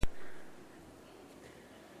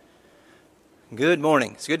Good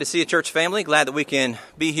morning. It's good to see you, church family. Glad that we can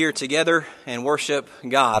be here together and worship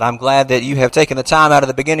God. I'm glad that you have taken the time out of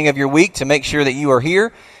the beginning of your week to make sure that you are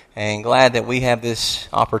here, and glad that we have this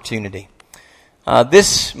opportunity.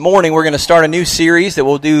 This morning we're going to start a new series that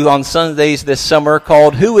we'll do on Sundays this summer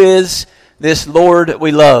called Who is This Lord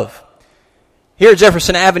We Love? Here at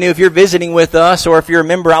Jefferson Avenue, if you're visiting with us or if you're a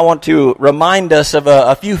member, I want to remind us of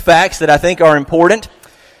a few facts that I think are important.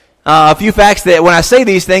 A few facts that when I say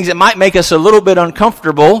these things, it might make us a little bit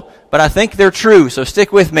uncomfortable, but I think they're true, so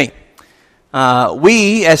stick with me.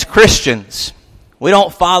 We, as Christians, we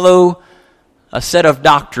don't follow a set of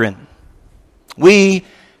doctrine. We,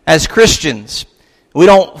 as Christians, we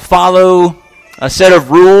don't follow a set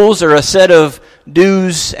of rules or a set of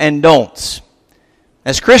do's and don'ts.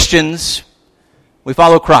 As Christians, we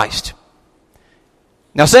follow Christ.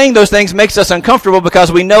 Now, saying those things makes us uncomfortable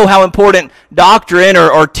because we know how important doctrine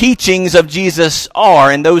or teachings of Jesus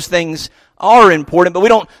are, and those things are important, but we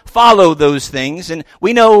don't follow those things. And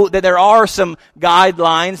we know that there are some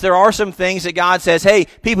guidelines, there are some things that God says, hey,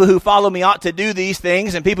 people who follow me ought to do these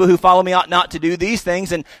things, and people who follow me ought not to do these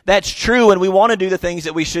things, and that's true, and we want to do the things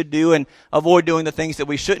that we should do and avoid doing the things that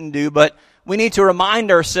we shouldn't do, but we need to remind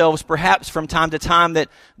ourselves perhaps from time to time that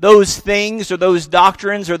those things or those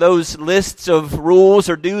doctrines or those lists of rules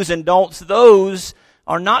or do's and don'ts, those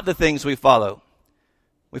are not the things we follow.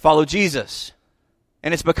 We follow Jesus.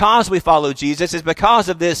 And it's because we follow Jesus, it's because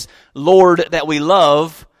of this Lord that we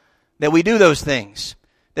love, that we do those things.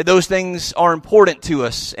 That those things are important to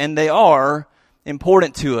us, and they are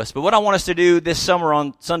important to us. But what I want us to do this summer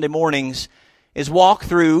on Sunday mornings is walk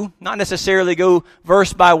through, not necessarily go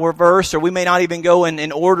verse by verse, or we may not even go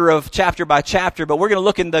in order of chapter by chapter, but we're going to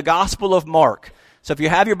look in the Gospel of Mark. So if you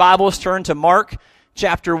have your Bibles, turn to Mark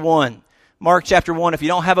chapter 1. Mark chapter 1, if you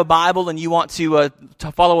don't have a Bible and you want to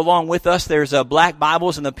follow along with us, there's black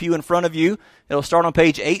Bibles in the pew in front of you. It'll start on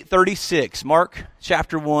page 836. Mark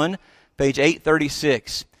chapter 1, page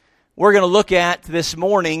 836. We're going to look at this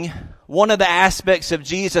morning one of the aspects of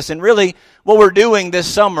Jesus, and really what we're doing this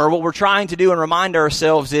summer, what we're trying to do and remind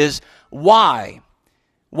ourselves is why?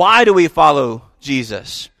 Why do we follow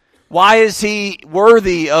Jesus? Why is He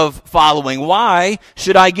worthy of following? Why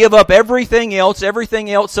should I give up everything else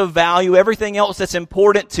of value, everything else that's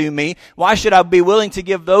important to me? Why should I be willing to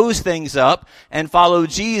give those things up and follow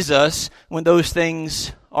Jesus when those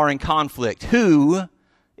things are in conflict? Who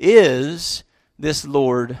is this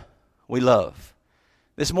Lord we love?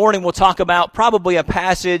 This morning we'll talk about probably a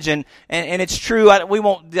passage, and it's true, we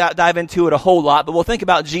won't dive into it a whole lot, but we'll think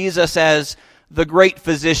about Jesus as the great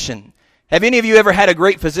physician. Have any of you ever had a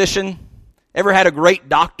great physician? Ever had a great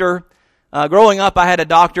doctor? Growing up, I had a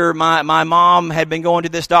doctor. My mom had been going to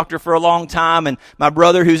this doctor for a long time, and my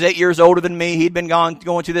brother, who's 8 years older than me, he'd been going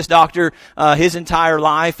to this doctor his entire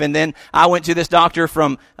life. And then I went to this doctor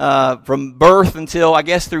from birth until I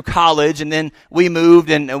guess through college, and then we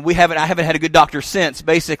moved, and I haven't had a good doctor since.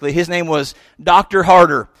 Basically, his name was Dr.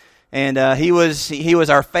 Harder, and he was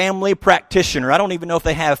our family practitioner. I don't even know if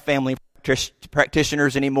they have family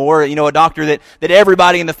practitioners anymore. You know, a doctor that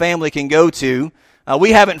everybody in the family can go to.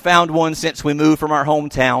 We haven't found one since we moved from our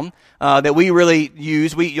hometown that we really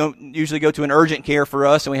use. We usually go to an urgent care for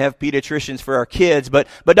us, and we have pediatricians for our kids. But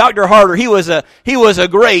Dr. Harder, he was a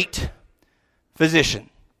great physician.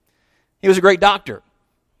 He was a great doctor.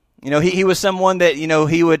 You know, he was someone that, you know,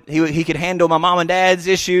 he could handle my mom and dad's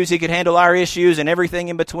issues. He could handle our issues and everything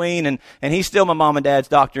in between. And he's still my mom and dad's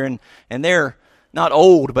doctor, and they're not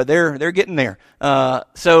old, but they're getting there.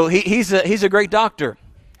 So he's a great doctor.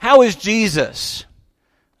 How is Jesus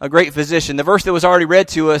a great physician? The verse that was already read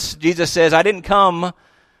to us, Jesus says, I didn't come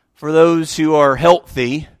for those who are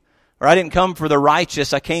healthy, or I didn't come for the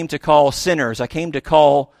righteous. I came to call sinners. I came to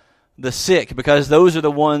call the sick, because those are the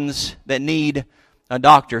ones that need a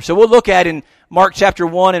doctor. So we'll look at in Mark chapter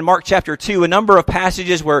 1 and Mark chapter 2 a number of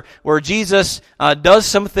passages where Jesus does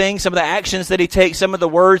some things, some of the actions that He takes, some of the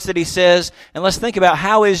words that He says. And let's think about,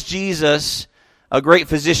 how is Jesus a great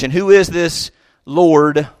physician? Who is this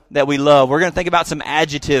Lord that we love? We're going to think about some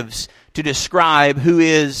adjectives to describe who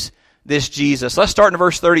is this Jesus. Let's start in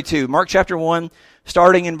verse 32. Mark chapter 1,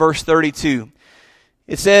 starting in verse 32.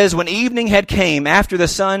 It says, when evening had came, after the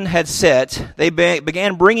sun had set, they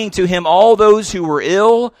began bringing to Him all those who were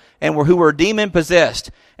ill and who were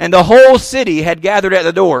demon-possessed. And the whole city had gathered at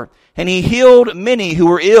the door. And He healed many who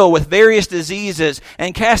were ill with various diseases,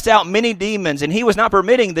 and cast out many demons. And He was not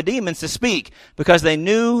permitting the demons to speak, because they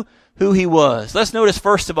knew who He was. Let's notice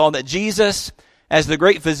first of all that Jesus, as the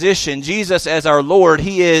great physician, Jesus as our Lord,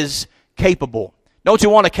 He is capable. Don't you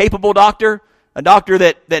want a capable doctor? A doctor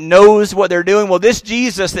that knows what they're doing? Well, this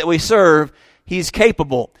Jesus that we serve, He's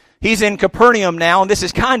capable. He's in Capernaum now, and this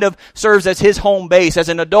is kind of serves as his home base. As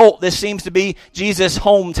an adult, this seems to be Jesus'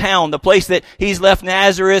 hometown, the place that he's left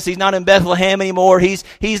Nazareth. He's not in Bethlehem anymore. He's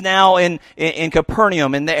now in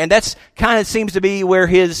Capernaum, and that's kind of seems to be where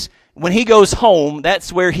when he goes home,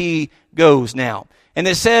 that's where he goes now. And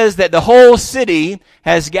it says that the whole city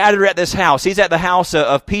has gathered at this house. He's at the house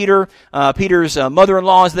of Peter. Peter's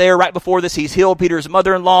mother-in-law is there. Right before this, he's healed Peter's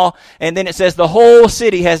mother-in-law. And then it says the whole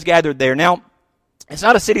city has gathered there. Now, it's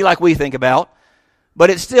not a city like we think about, but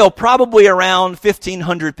it's still probably around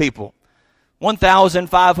 1,500 people.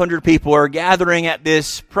 1,500 people are gathering at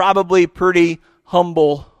this probably pretty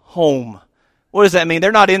humble home. What does that mean?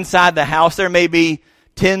 They're not inside the house. There may be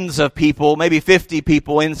tens of people, maybe 50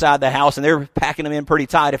 people inside the house, and they're packing them in pretty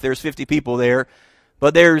tight if there's 50 people there.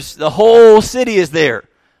 But the whole city is there.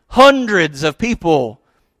 Hundreds of people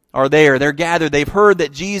are there. They're gathered. They've heard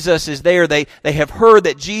that Jesus is there. They have heard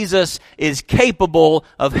that Jesus is capable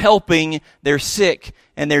of helping their sick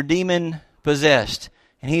and their demon-possessed.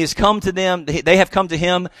 And he has come to them. They have come to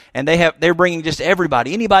him, and they're bringing just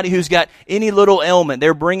everybody. Anybody who's got any little ailment,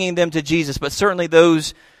 they're bringing them to Jesus. But certainly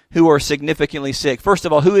those who are significantly sick. First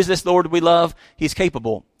of all, who is this Lord we love? He's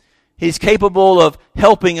capable. He's capable of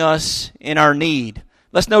helping us in our need.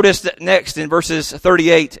 Let's notice that next in verses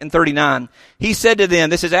 38 and 39. He said to them,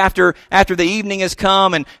 this is after the evening has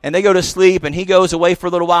come and they go to sleep, and he goes away for a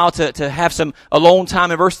little while to have some alone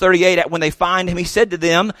time. In verse 38, when they find him, he said to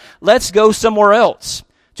them, let's go somewhere else,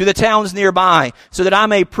 to the towns nearby, so that I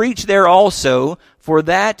may preach there also, for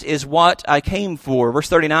that is what I came for. Verse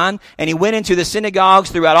 39, and he went into the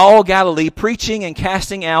synagogues throughout all Galilee, preaching and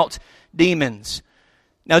casting out demons.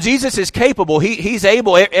 Now, Jesus is capable. He's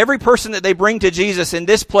able. Every person that they bring to Jesus in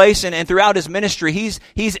this place and throughout his ministry,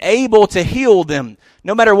 he's able to heal them,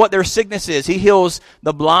 no matter what their sickness is. He heals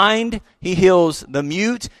the blind. He heals the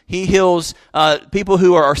mute. He heals people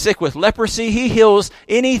who are sick with leprosy. He heals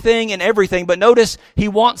anything and everything. But notice, he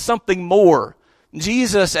wants something more.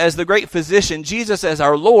 Jesus, as the great physician, Jesus as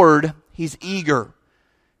our Lord, he's eager.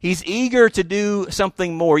 He's eager to do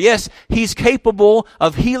something more. Yes, he's capable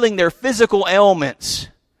of healing their physical ailments.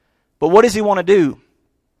 But what does he want to do?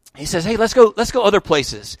 He says, hey, let's go other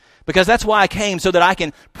places, because that's why I came, so that I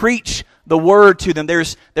can preach the word to them.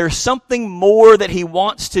 There's something more that he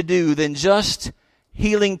wants to do than just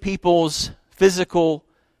healing people's physical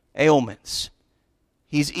ailments.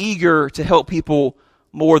 He's eager to help people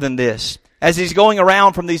more than this. As he's going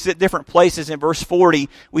around from these different places in verse 40,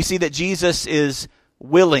 we see that Jesus is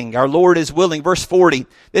willing. Our Lord is willing. Verse 40,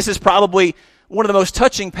 this is probably one of the most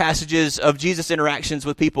touching passages of Jesus' interactions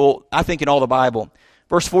with people, I think, in all the Bible.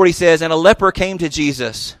 Verse 40 says, and a leper came to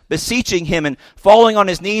Jesus, beseeching him and falling on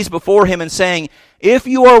his knees before him and saying, if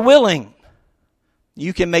you are willing,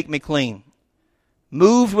 you can make me clean.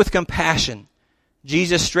 Moved with compassion,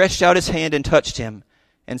 Jesus stretched out his hand and touched him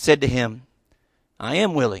and said to him, I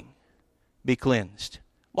am willing, be cleansed.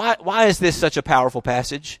 Why is this such a powerful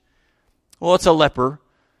passage? Well, it's a leper,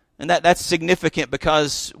 and that's significant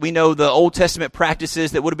because we know the Old Testament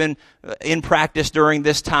practices that would have been in practice during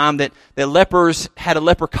this time, that lepers had a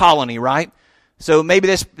leper colony, right? So maybe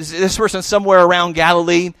this person somewhere around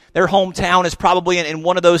Galilee, their hometown is probably in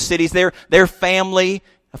one of those cities. Their family,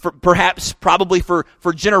 probably for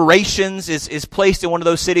generations, is placed in one of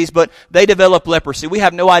those cities, but they develop leprosy. We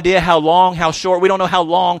have no idea how long, how short. We don't know how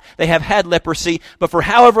long they have had leprosy, but for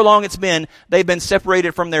however long it's been, they've been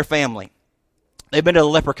separated from their family. They've been to a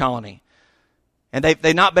leper colony. And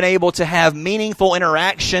they've not been able to have meaningful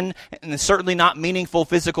interaction, and certainly not meaningful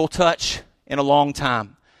physical touch in a long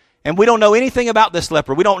time. And we don't know anything about this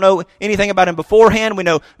leper. We don't know anything about him beforehand. We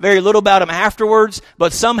know very little about him afterwards.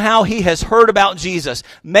 But somehow he has heard about Jesus.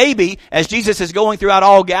 Maybe, as Jesus is going throughout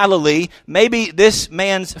all Galilee, maybe this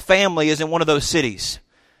man's family is in one of those cities.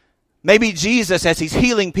 Maybe Jesus, as he's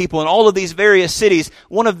healing people in all of these various cities,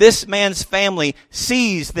 one of this man's family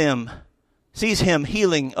sees him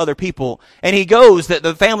healing other people. And he goes, that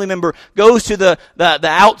the family member goes to the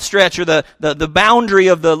outstretch or the boundary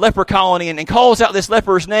of the leper colony and calls out this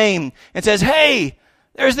leper's name and says, hey,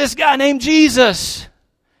 there's this guy named Jesus.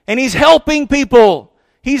 And he's helping people.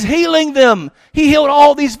 He's healing them. He healed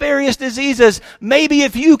all these various diseases. Maybe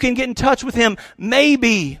if you can get in touch with him,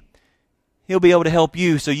 maybe he'll be able to help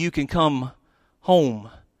you so you can come home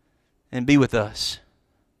and be with us.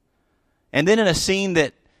 And then in a scene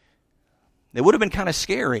that would have been kind of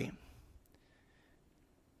scary,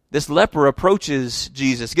 this leper approaches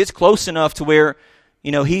Jesus, gets close enough to where,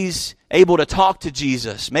 he's able to talk to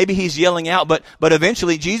Jesus. Maybe he's yelling out, but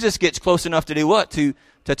eventually Jesus gets close enough to do what? To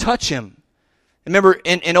touch him. Remember,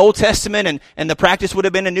 in Old Testament and the practice would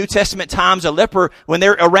have been in New Testament times, a leper, when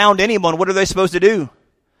they're around anyone, what are they supposed to do?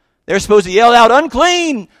 They're supposed to yell out,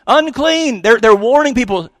 unclean, unclean. They're warning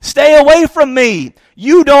people, stay away from me.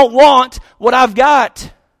 You don't want what I've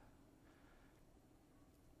got.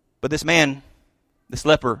 But this man, this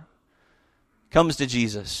leper, comes to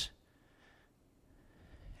Jesus.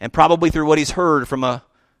 And probably through what he's heard from a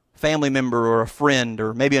family member or a friend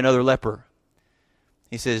or maybe another leper,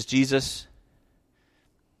 he says, Jesus,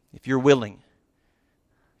 if you're willing,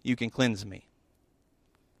 you can cleanse me.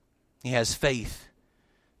 He has faith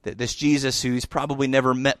that this Jesus, who he's probably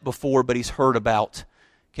never met before but he's heard about,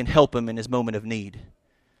 can help him in his moment of need.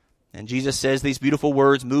 And Jesus says these beautiful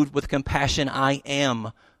words, moved with compassion, I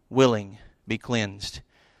am willing, be cleansed.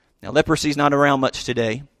 Now, leprosy is not around much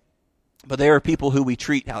today, but there are people who we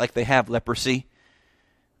treat like they have leprosy.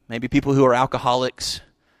 Maybe people who are alcoholics,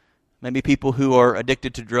 maybe people who are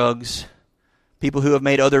addicted to drugs, people who have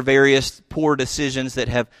made other various poor decisions that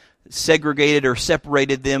have segregated or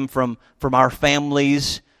separated them from our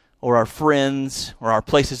families or our friends or our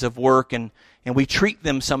places of work, and we treat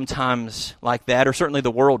them sometimes like that, or certainly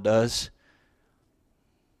the world does.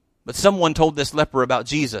 But someone told this leper about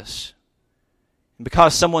Jesus. And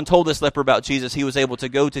because someone told this leper about Jesus, he was able to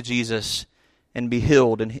go to Jesus and be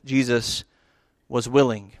healed, and Jesus was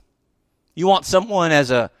willing. You want someone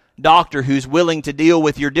as a doctor who's willing to deal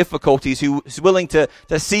with your difficulties, who's willing to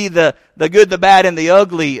see the good, the bad, and the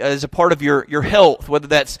ugly as a part of your health, whether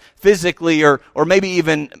that's physically or maybe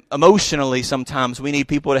even emotionally. Sometimes we need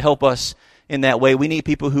people to help us in that way. We need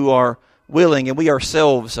people who are willing, and we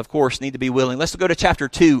ourselves, of course, need to be willing. Let's go to chapter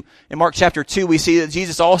 2. In Mark chapter 2, we see that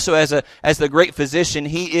Jesus also, as the great physician,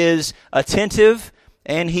 he is attentive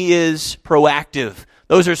and he is proactive.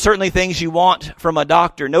 Those are certainly things you want from a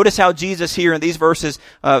doctor. Notice how Jesus here in these verses,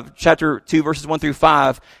 chapter 2, verses 1 through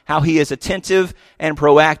 5, how he is attentive and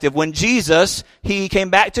proactive. When Jesus, he came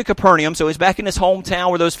back to Capernaum, so he's back in his hometown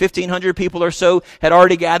where those 1,500 people or so had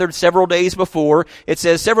already gathered several days before. It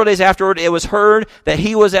says several days afterward, it was heard that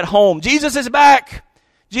he was at home. Jesus is back!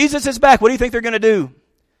 Jesus is back! What do you think they're going to do?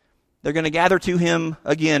 They're going to gather to him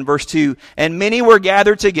again, verse 2. And many were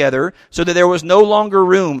gathered together, so that there was no longer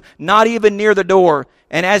room, not even near the door.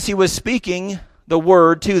 And as he was speaking the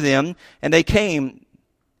word to them, and they came,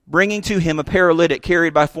 bringing to him a paralytic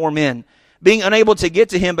carried by 4 men. Being unable to get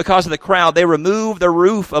to him because of the crowd, they removed the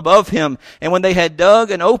roof above him. And when they had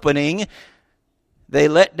dug an opening, they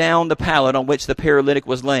let down the pallet on which the paralytic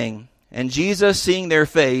was laying. And Jesus, seeing their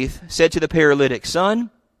faith, said to the paralytic, Son,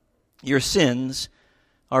 your sins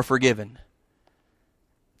are forgiven.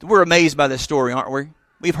 We're amazed by this story, aren't we?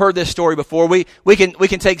 We've heard this story before. We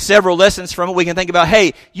can take several lessons from it. We can think about,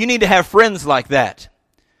 hey, you need to have friends like that.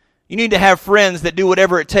 You need to have friends that do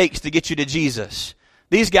whatever it takes to get you to Jesus.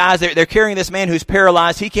 These guys, they're carrying this man who's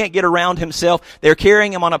paralyzed. He can't get around himself. They're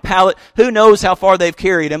carrying him on a pallet. Who knows how far they've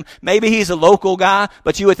carried him? Maybe he's a local guy,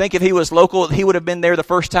 but you would think if he was local, he would have been there the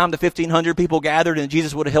first time the 1,500 people gathered and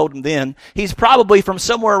Jesus would have held him then. He's probably from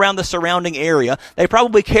somewhere around the surrounding area. They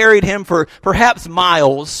probably carried him for perhaps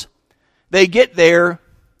miles. They get there,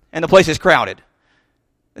 and the place is crowded.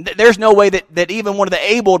 There's no way that even one of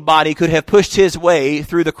the able-bodied could have pushed his way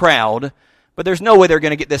through the crowd, but there's no way they're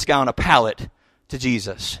going to get this guy on a pallet to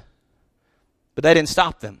Jesus. But that didn't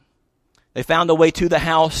stop them. They found a way to the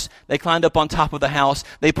house. They climbed up on top of the house.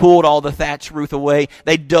 They pulled all the thatch roof away.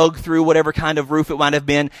 They dug through whatever kind of roof it might have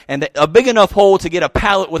been, and a big enough hole to get a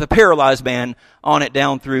pallet with a paralyzed man on it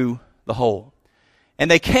down through the hole.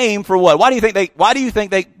 And they came for what? Why do you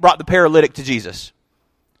think they brought the paralytic to Jesus?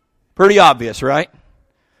 Pretty obvious, right?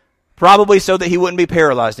 Probably so that he wouldn't be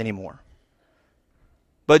paralyzed anymore.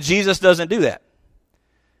 But Jesus doesn't do that.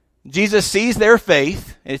 Jesus sees their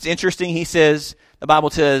faith. It's interesting, the Bible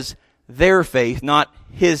says, their faith, not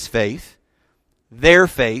his faith. Their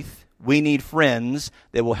faith. We need friends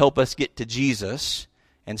that will help us get to Jesus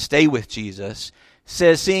and stay with Jesus.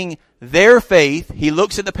 Says, seeing their faith, he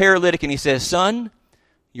looks at the paralytic and he says, Son,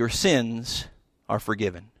 your sins are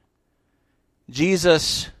forgiven.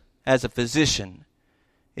 Jesus, as a physician,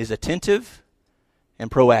 is attentive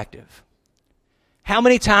and proactive. How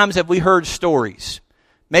many times have we heard stories?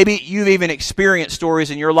 Maybe you've even experienced stories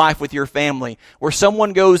in your life with your family where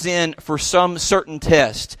someone goes in for some certain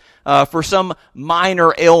test, for some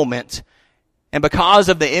minor ailment, and because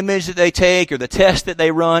of the image that they take or the test that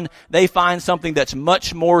they run, they find something that's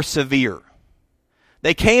much more severe.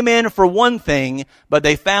 They came in for one thing, but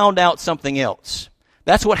they found out something else.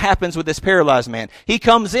 That's what happens with this paralyzed man. He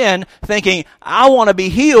comes in thinking, I want to be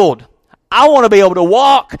healed. I want to be able to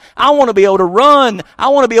walk. I want to be able to run. I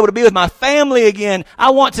want to be able to be with my family again.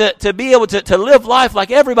 I want to be able to live life like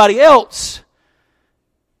everybody else.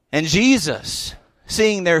 And Jesus,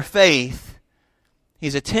 seeing their faith,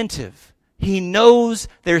 he's attentive. He knows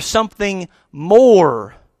there's something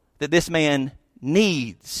more that this man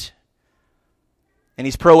needs. And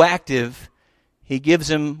he's proactive. He gives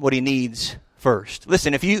him what he needs first.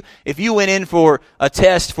 Listen, if you went in for a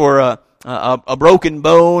test for a broken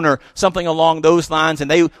bone or something along those lines, and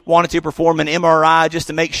they wanted to perform an MRI just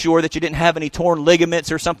to make sure that you didn't have any torn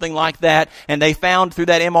ligaments or something like that, and they found through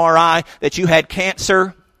that MRI that you had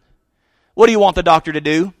cancer, what do you want the doctor to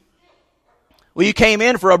do? Well, you came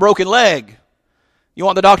in for a broken leg. You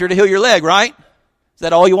want the doctor to heal your leg, right? Is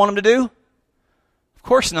that all you want him to do? Of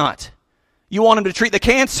course not. You want him to treat the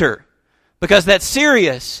cancer, because that's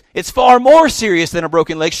serious. It's far more serious than a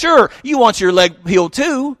broken leg. Sure, you want your leg healed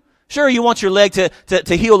too. Sure, you want your leg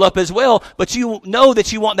to heal up as well, but you know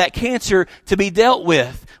that you want that cancer to be dealt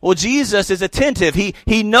with. Well, Jesus is attentive.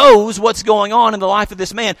 He knows what's going on in the life of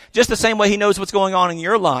this man, just the same way he knows what's going on in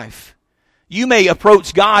your life. You may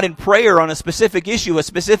approach God in prayer on a specific issue, a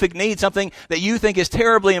specific need, something that you think is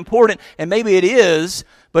terribly important, and maybe it is,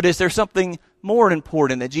 but is there something more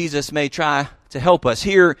important that Jesus may try to help us?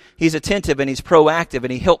 Here, he's attentive and he's proactive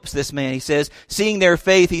and he helps this man. He says, seeing their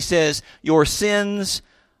faith, he says, your sins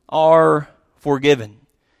are forgiven.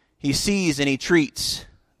 He sees and he treats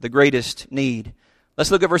the greatest need.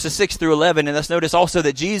 Let's look at verses 6 through 11, and let's notice also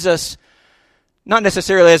that Jesus, not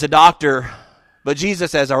necessarily as a doctor, but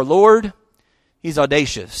Jesus as our Lord, he's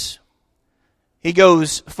audacious. He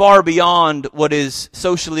goes far beyond what is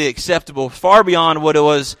socially acceptable, far beyond what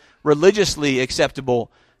was religiously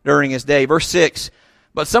acceptable during his day. Verse 6,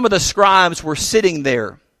 but some of the scribes were sitting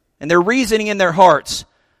there, and they're reasoning in their hearts,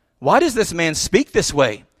 why does this man speak this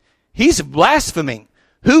way? He's blaspheming.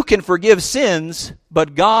 Who can forgive sins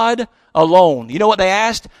but God alone? You know what they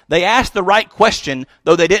asked? They asked the right question,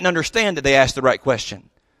 though they didn't understand that they asked the right question.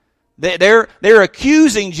 They're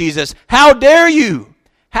accusing Jesus. How dare you?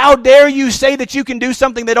 How dare you say that you can do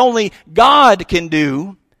something that only God can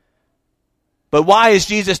do? But why is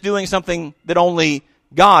Jesus doing something that only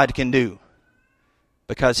God can do?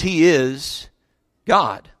 Because he is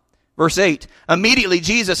God. Verse 8, immediately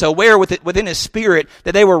Jesus, aware within his spirit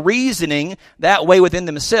that they were reasoning that way within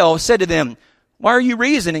themselves, said to them, why are you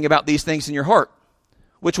reasoning about these things in your heart?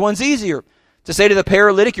 Which one's easier? To say to the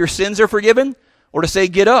paralytic, your sins are forgiven? Or to say,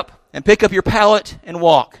 get up and pick up your pallet and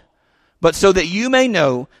walk? But so that you may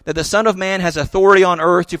know that the Son of Man has authority on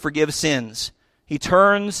earth to forgive sins. He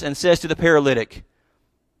turns and says to the paralytic,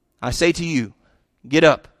 I say to you, get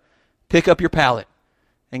up, pick up your pallet,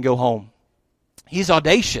 and go home. He's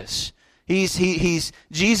audacious.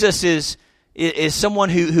 Jesus is someone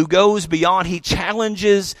who goes beyond. He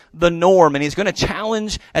challenges the norm, and he's going to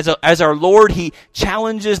challenge as our Lord. He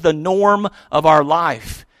challenges the norm of our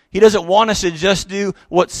life. He doesn't want us to just do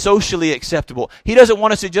what's socially acceptable. He doesn't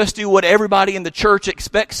want us to just do what everybody in the church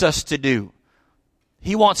expects us to do.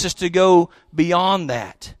 He wants us to go beyond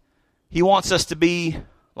that. He wants us to be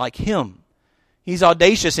like him. He's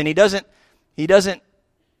audacious, and he doesn't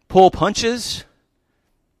pull punches.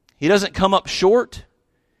 He doesn't come up short.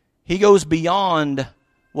 He goes beyond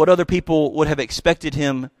what other people would have expected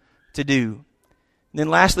him to do. And then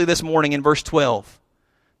lastly this morning in verse 12,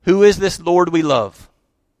 who is this Lord we love?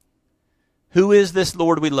 Who is this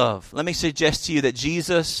Lord we love? Let me suggest to you that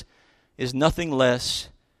Jesus is nothing less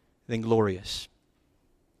than glorious.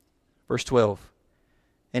 Verse 12,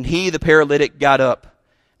 and he, the paralytic, got up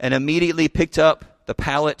and immediately picked up the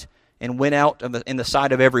pallet and went out in the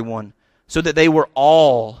sight of everyone, so that they were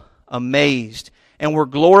all amazed and were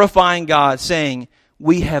glorifying God, saying,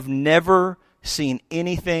 we have never seen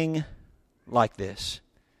anything like this.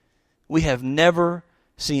 We have never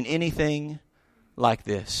seen anything like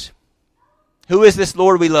this. Who is this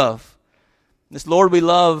Lord we love? This Lord we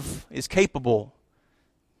love is capable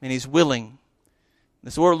and he's willing.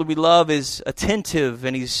 This Lord we love is attentive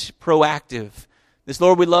and he's proactive. This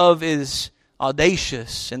Lord we love is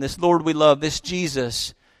audacious, and this Lord we love, this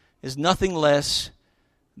Jesus, is nothing less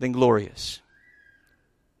than glorious.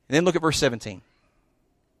 And then look at verse 17.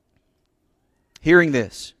 Hearing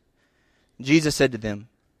this, Jesus said to them,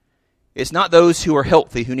 it's not those who are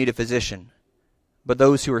healthy who need a physician, but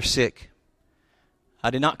those who are sick. I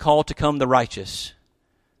did not call to come the righteous,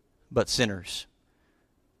 but sinners.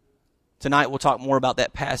 Tonight we'll talk more about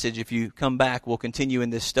that passage. If you come back, we'll continue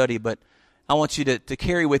in this study, but I want you to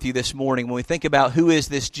carry with you this morning, when we think about who is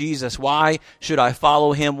this Jesus, why should I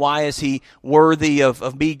follow him, why is he worthy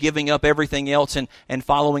of me giving up everything else and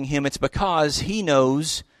following him? It's because he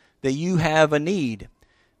knows that you have a need.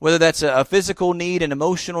 Whether that's a physical need, an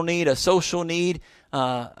emotional need, a social need,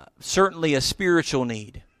 certainly a spiritual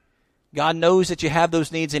need. God knows that you have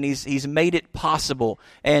those needs, and he's made it possible.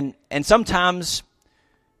 And sometimes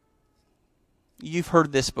you've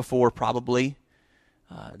heard this before probably.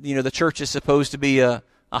 The church is supposed to be a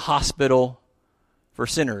hospital for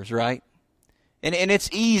sinners, right? And it's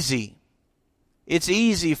easy. It's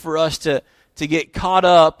easy for us to get caught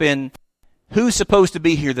up in who's supposed to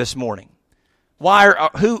be here this morning. Why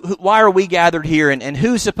are we gathered here, and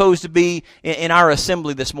who's supposed to be in our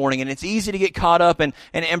assembly this morning? And it's easy to get caught up, and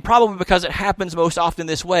probably because it happens most often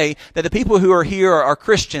this way, that the people who are here are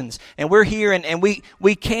Christians, and we're here, and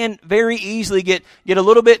we can very easily get a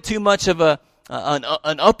little bit too much of an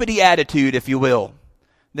uppity attitude, if you will.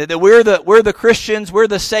 That we're the Christians, we're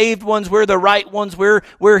the saved ones, we're the right ones,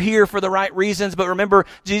 we're here for the right reasons. But remember,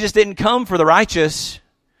 Jesus didn't come for the righteous.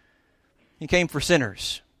 He came for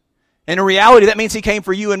sinners. And in reality, that means He came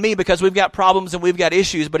for you and me, because we've got problems and we've got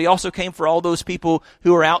issues, but He also came for all those people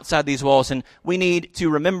who are outside these walls, and we need to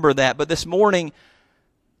remember that. But this morning,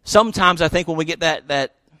 sometimes I think when we get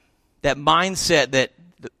that mindset that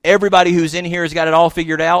everybody who's in here has got it all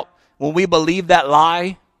figured out, when we believe that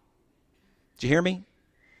lie, did you hear me?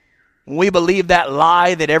 When we believe that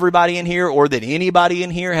lie that everybody in here, or that anybody in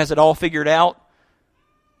here has it all figured out,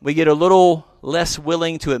 we get a little less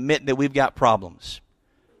willing to admit that we've got problems.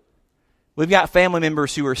 We've got family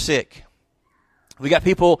members who are sick. We've got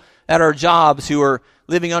people at our jobs who are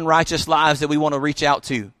living unrighteous lives that we want to reach out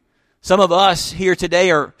to. Some of us here today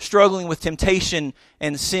are struggling with temptation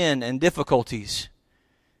and sin and difficulties.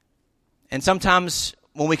 And sometimes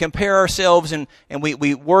when we compare ourselves and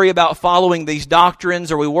we worry about following these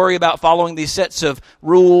doctrines, or we worry about following these sets of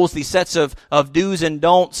rules, these sets of do's and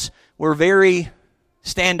don'ts, we're very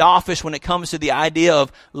standoffish when it comes to the idea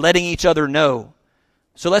of letting each other know.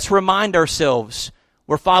 So let's remind ourselves,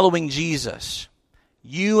 we're following Jesus.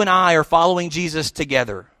 You and I are following Jesus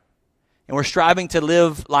together. And we're striving to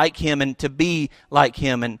live like Him and to be like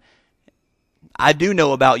Him. And I do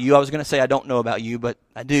know about you. I was going to say I don't know about you, but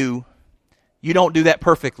I do. You don't do that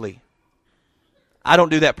perfectly. I don't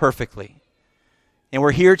do that perfectly. And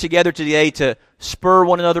we're here together today to spur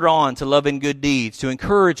one another on to love and good deeds, to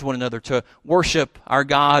encourage one another to worship our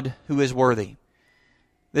God who is worthy.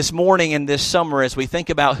 This morning and this summer, as we think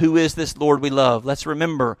about who is this Lord we love, let's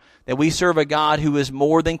remember that we serve a God who is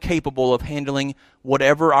more than capable of handling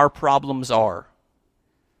whatever our problems are.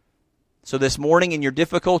 So this morning, in your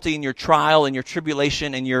difficulty, in your trial, in your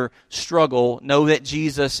tribulation, in your struggle, know that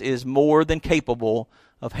Jesus is more than capable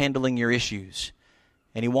of handling your issues.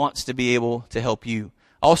 And He wants to be able to help you.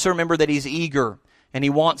 Also remember that He's eager, and He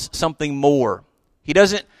wants something more.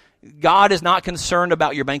 God is not concerned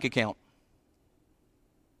about your bank account,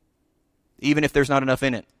 even if there's not enough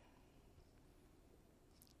in it.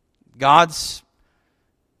 God's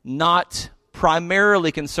not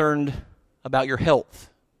primarily concerned about your health,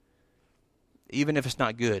 even if it's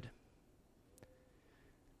not good.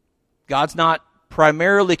 God's not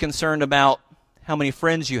primarily concerned about how many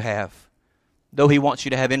friends you have, though He wants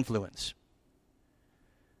you to have influence.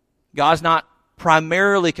 God's not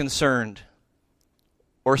primarily concerned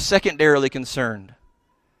or secondarily concerned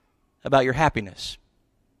about your happiness.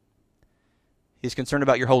 He's concerned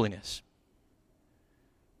about your holiness.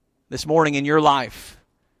 This morning in your life,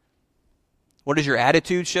 what does your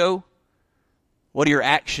attitude show? What do your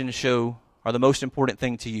actions show are the most important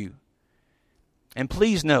thing to you? And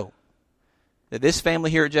please know that this family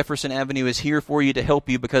here at Jefferson Avenue is here for you to help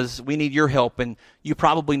you, because we need your help, and you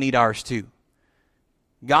probably need ours too.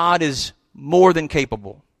 God is more than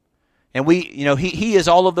capable. And He is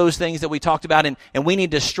all of those things that we talked about, and we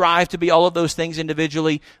need to strive to be all of those things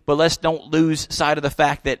individually, but let's don't lose sight of the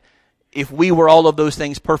fact that if we were all of those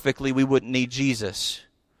things perfectly, we wouldn't need Jesus.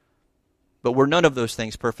 But we're none of those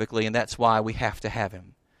things perfectly, and that's why we have to have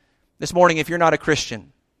Him. This morning, if you're not a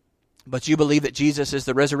Christian, but you believe that Jesus is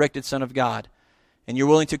the resurrected Son of God, and you're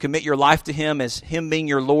willing to commit your life to Him as Him being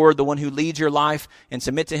your Lord, the one who leads your life, and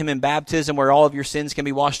submit to Him in baptism where all of your sins can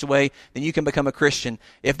be washed away, then you can become a Christian.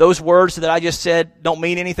 If those words that I just said don't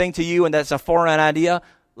mean anything to you and that's a foreign idea,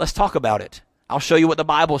 let's talk about it. I'll show you what the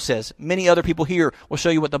Bible says. Many other people here will show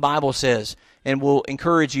you what the Bible says, and will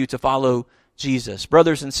encourage you to follow Jesus.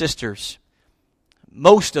 Brothers and sisters,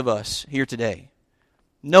 most of us here today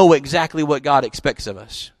know exactly what God expects of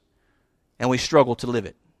us, and we struggle to live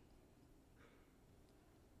it.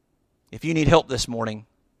 If you need help this morning,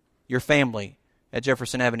 your family at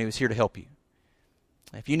Jefferson Avenue is here to help you.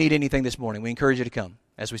 If you need anything this morning, we encourage you to come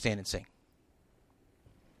as we stand and sing.